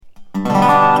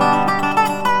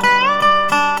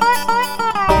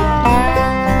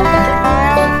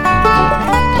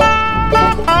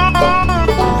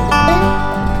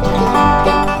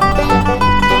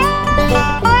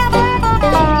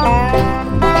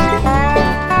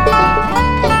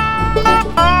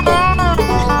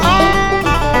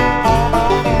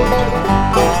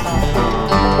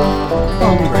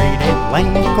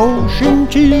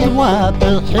wide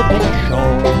Pacific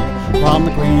shore. From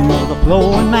the cream of the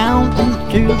flowing mountains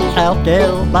to the south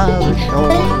delta by the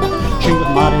shore. She was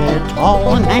mighty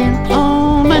tall and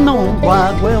handsome and known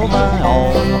quite well by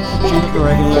all. She was a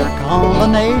regular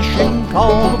combination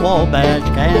called the Wabash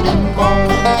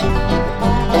Cannonball.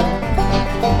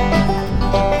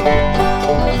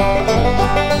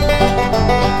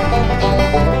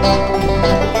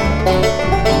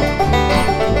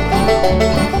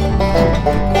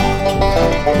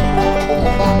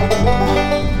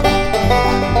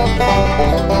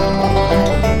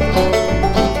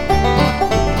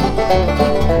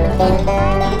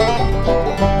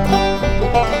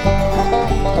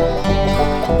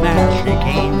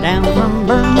 Down from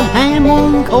Birmingham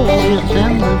one cold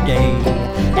December day.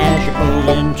 As you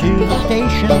pulled into the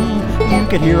station, you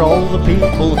could hear all the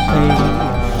people say,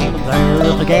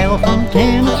 there's a gal from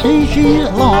Tennessee, she's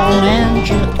long and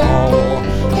she's tall.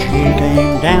 She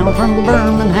came down from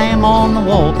Birmingham on the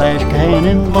Wabash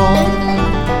Cannonball.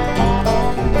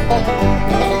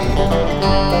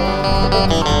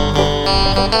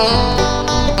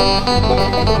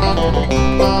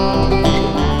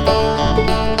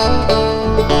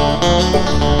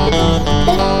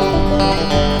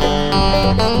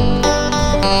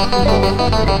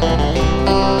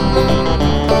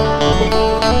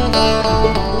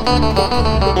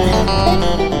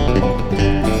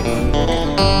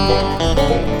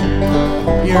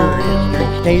 Your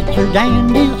eastern states are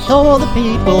dandy, so the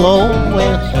people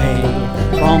always say.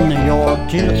 From New York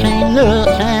to St. Louis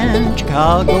and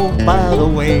Chicago, by the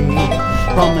way.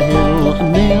 From the hills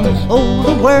of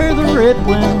Minnesota where the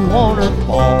rippling waters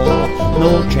fall,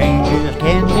 no changes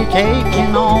can be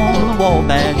taken on the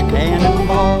Wabash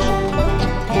Cannonball.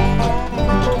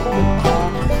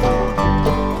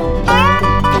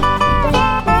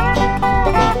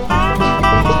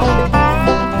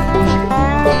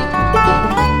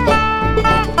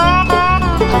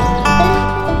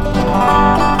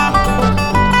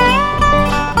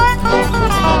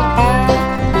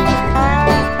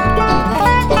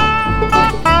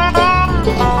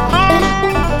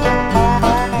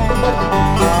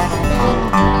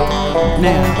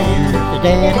 Now here's the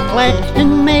Daddy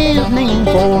Claxton, may his name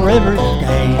forever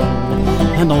stand,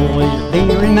 and always be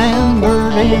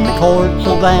remembered in the courts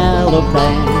of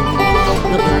Alabama.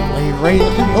 The earthly race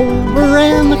is over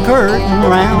and the curtain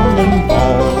round and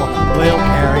fall. We'll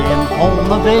carry him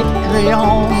home a victory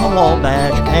on the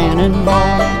Wabash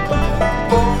Cannonball.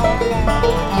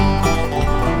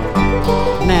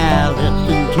 Now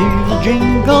listen to the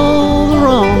jingle, the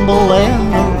rumble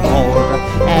and the roar,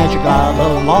 as you glide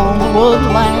along the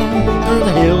woodland, through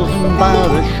the hills and by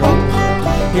the shore.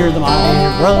 Hear the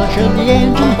mighty rush of the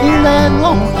engine, hear that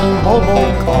lonesome hobo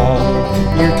call.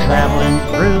 You're traveling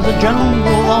through the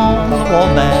jungle on the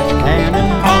Wabash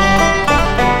Cannonball.